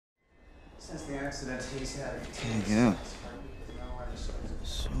Since the accident, he's had it. Can't get up.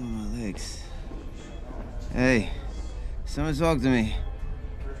 Sore my legs. Hey, someone talk to me.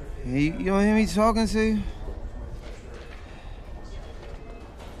 Hey, you don't hear me talking to you?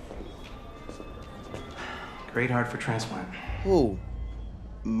 Great heart for transplant. Who?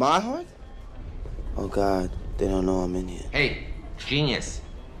 My heart? Oh, God. They don't know I'm in here. Hey, genius.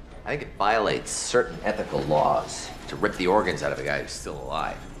 I think it violates certain ethical laws to rip the organs out of a guy who's still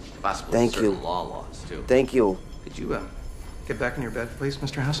alive. Possibly Thank certain you. laws, too. Thank you. Could you, get back in your bed, please,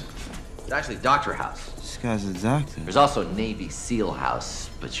 Mr. House? It's actually Dr. House. This guy's a doctor. There's also Navy SEAL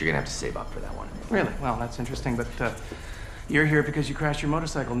House, but you're gonna have to save up for that one. Really? Well, that's interesting, but you're here because you crashed your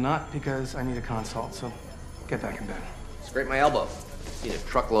motorcycle, not because I need a consult, so get back in bed. Scrape my elbow. Need a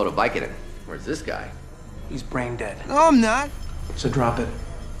truckload of Vicodin. Where's this guy? He's brain dead. No, I'm not. So drop it.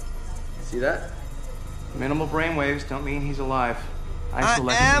 See that? Minimal brain waves don't mean he's alive. I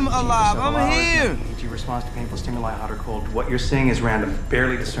am alive. I'm here. EEG response to painful stimuli, hot or cold. What you're seeing is random,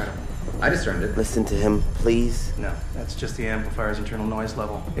 barely discernible. I discerned it. Listen to him, please. No, that's just the amplifier's internal noise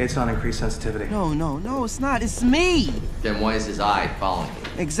level. It's on increased sensitivity. No, it's not. It's me. Then why is his eye following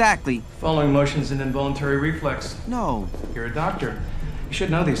you? Exactly. Following motion's an involuntary reflex. No. You're a doctor. You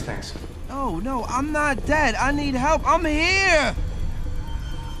should know these things. No, I'm not dead. I need help. I'm here.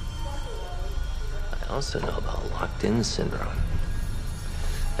 I also know about locked-in syndrome.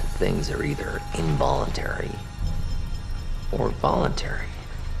 That things are either involuntary or voluntary.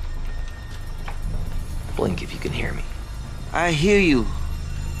 Blink if you can hear me. I hear you.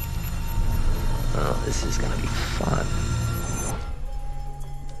 Oh, this is gonna be fun.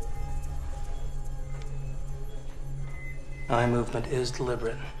 Eye movement is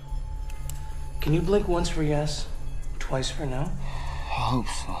deliberate. Can you blink once for yes, twice for no? I hope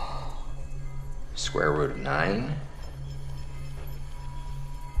so. Square root of 9.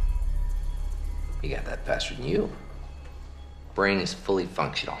 You got that faster than you. Brain is fully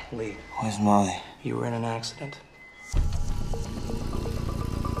functional. Lee, Where's Molly? you were in an accident.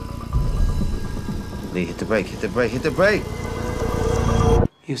 Lee, hit the brake, hit the brake, hit the brake!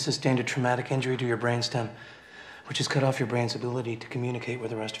 You sustained a traumatic injury to your brainstem, which has cut off your brain's ability to communicate with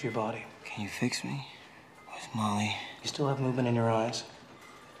the rest of your body. Can you fix me? Where's Molly? You still have movement in your eyes,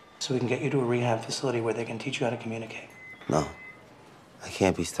 so we can get you to a rehab facility where they can teach you how to communicate. No. I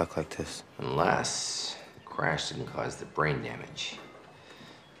can't be stuck like this. Unless the crash didn't cause the brain damage.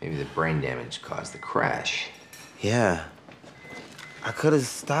 Maybe the brain damage caused the crash. Yeah. I could have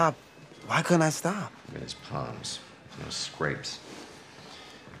stopped. Why couldn't I stop? Look at his palms. No scrapes.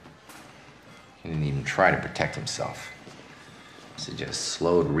 He didn't even try to protect himself. Suggests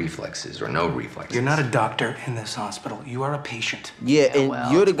slowed reflexes or no reflexes. You're not a doctor in this hospital. You are a patient. Yeah, and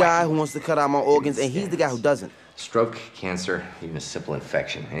well, you're the it's guy wacky. who wants to cut out my organs, and he's the guy who doesn't. Stroke, cancer, even a simple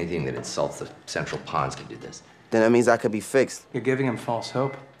infection. Anything that insults the central ponds can do this. Then that means I could be fixed. You're giving him false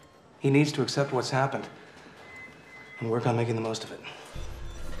hope. He needs to accept what's happened and work on making the most of it.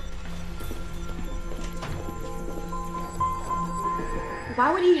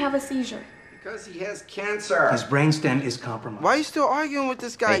 Why would he have a seizure? Because he has cancer. His brainstem is compromised. Why are you still arguing with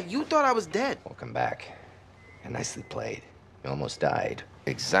this guy? Hey. You thought I was dead. Welcome back. And nicely played. You almost died.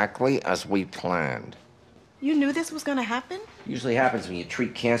 Exactly as we planned. You knew this was gonna happen? Usually happens when you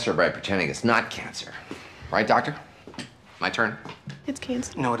treat cancer by pretending it's not cancer. Right, doctor? My turn. It's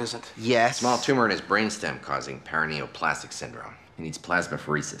cancer. No, it isn't. Yes. Small tumor in his brainstem causing paraneoplastic syndrome. He needs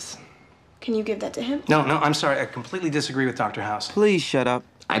plasmapheresis. Can you give that to him? No, I'm sorry. I completely disagree with Dr. House. Please shut up.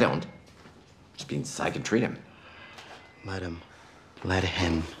 I don't. Just means I can treat him. Let him. Let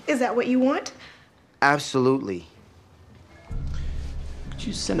him. Is that what you want? Absolutely. Could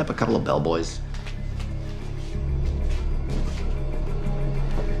you send up a couple of bellboys?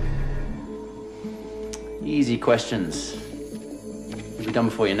 Easy questions. You'll be done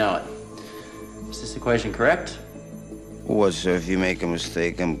before you know it. Is this equation correct? What, sir? If you make a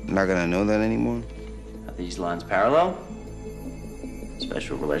mistake, I'm not gonna know that anymore? Are these lines parallel?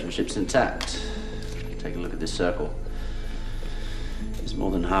 Spatial relationships intact. Take a look at this circle. Is more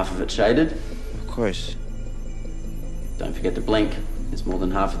than half of it shaded? Of course. Don't forget to blink. Is more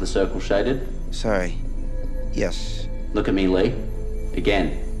than half of the circle shaded? Sorry. Yes. Look at me, Lee.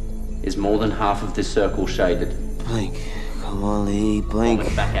 Again. Is more than half of this circle shaded? Blink. Come on, Lee. Blink.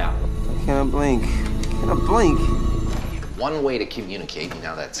 Hold it back out. Can I blink? Can I blink? One way to communicate,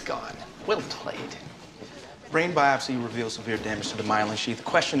 now that's gone. Well played. Brain biopsy reveals severe damage to the myelin sheath. The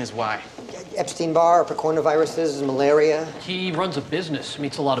question is why? Epstein-Barr, or coronaviruses, malaria? He runs a business,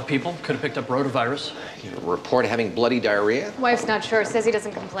 meets a lot of people. Could have picked up rotavirus. You report having bloody diarrhea? Wife's not sure, says he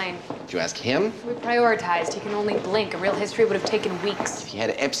doesn't complain. Did you ask him? We prioritized. He can only blink. A real history would have taken weeks. If he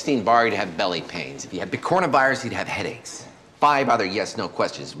had Epstein-Barr, he'd have belly pains. If he had the coronavirus, he'd have headaches. 5 other yes/no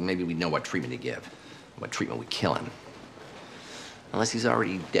questions. Maybe we'd know what treatment to give. What treatment would kill him. Unless he's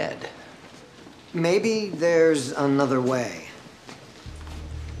already dead. Maybe there's another way.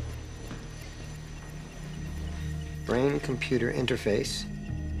 Brain-computer interface,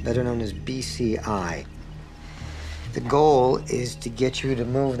 better known as BCI. The goal is to get you to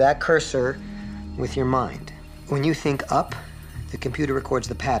move that cursor with your mind. When you think up, the computer records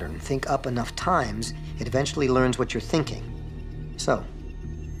the pattern. Think up enough times, it eventually learns what you're thinking. So,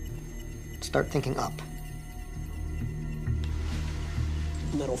 start thinking up.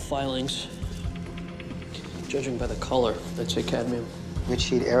 Metal filings. Judging by the color, I'd say cadmium. Which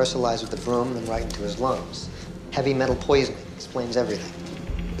he'd aerosolize with the broom, then right into his lungs. Heavy metal poisoning explains everything.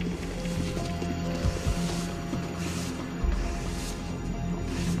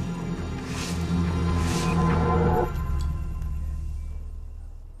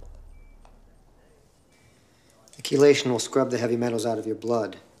 The chelation will scrub the heavy metals out of your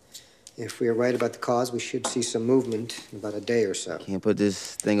blood. If we are right about the cause, we should see some movement in about a day or so. Can't put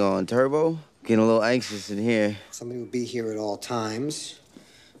this thing on turbo? Getting a little anxious in here. Somebody will be here at all times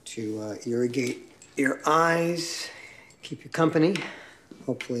to irrigate your eyes, keep you company,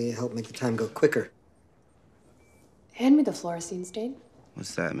 hopefully help make the time go quicker. Hand me the fluorescein stain.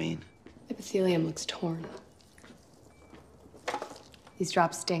 What's that mean? Epithelium looks torn. These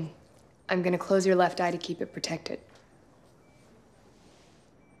drops sting. I'm gonna close your left eye to keep it protected.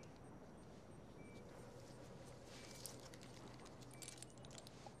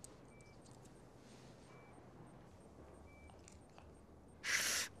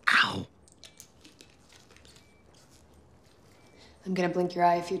 Ow. I'm gonna blink your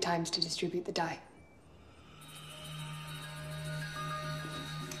eye a few times to distribute the dye.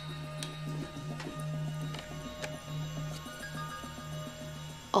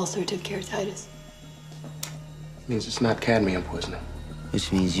 Ulcerative keratitis. Means it's not cadmium poisoning.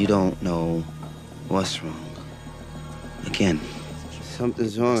 Which means you don't know what's wrong. Again,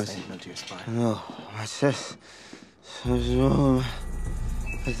 something's wrong. Stand to your spine. No, my chest. Something's wrong.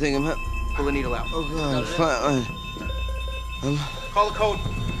 I think I'm... Pull the needle out. Oh, God, fine. Call the code.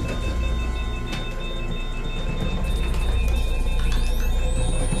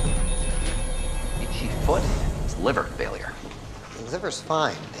 Itchy foot? It's liver failure. The liver's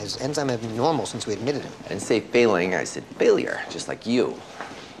fine. His enzyme has been normal since we admitted him. I didn't say failing, I said failure, just like you.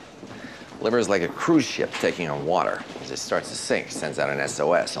 Liver is like a cruise ship taking on water. As it starts to sink, it sends out an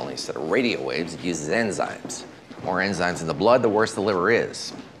SOS, only instead of radio waves, it uses enzymes. The more enzymes in the blood, the worse the liver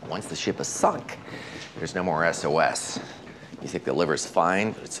is. Once the ship is sunk, there's no more SOS. You think the liver's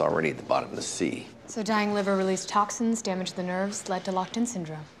fine, but it's already at the bottom of the sea. So dying liver released toxins, damaged the nerves, led to locked-in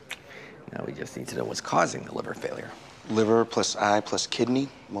syndrome. Now we just need to know what's causing the liver failure. Liver plus eye plus kidney,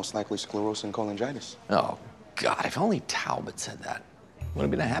 most likely sclerosis and cholangitis. Oh, God, if only Talbot said that. Would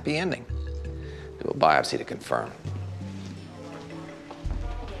have been a happy ending. Do a biopsy to confirm.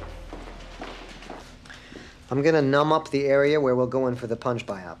 I'm gonna numb up the area where we'll go in for the punch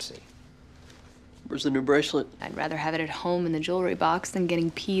biopsy. Where's the new bracelet? I'd rather have it at home in the jewelry box than getting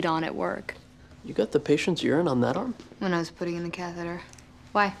peed on at work. You got the patient's urine on that arm? When I was putting in the catheter.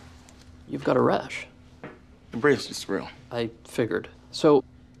 Why? You've got a rash. The bracelet's real. I figured. So,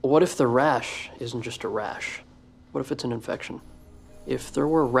 what if the rash isn't just a rash? What if it's an infection? If there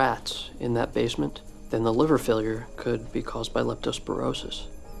were rats in that basement, then the liver failure could be caused by leptospirosis.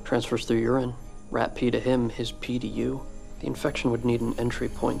 Transfers through urine. Rat pee to him, his pee to you. The infection would need an entry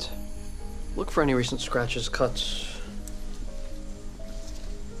point. Look for any recent scratches, cuts.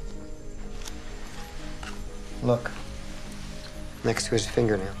 Look. Next to his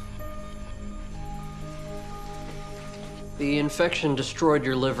fingernail. The infection destroyed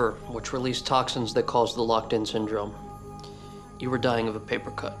your liver, which released toxins that caused the locked-in syndrome. You were dying of a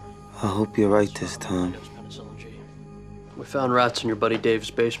paper cut. I hope you're right this time. We found rats in your buddy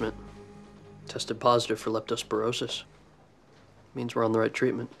Dave's basement. Tested positive for leptospirosis. Means we're on the right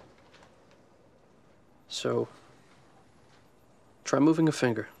treatment. So, try moving a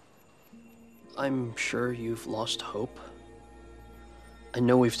finger. I'm sure you've lost hope. I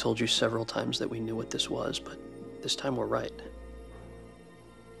know we've told you several times that we knew what this was, but this time we're right.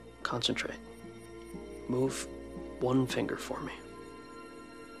 Concentrate. Move one finger for me.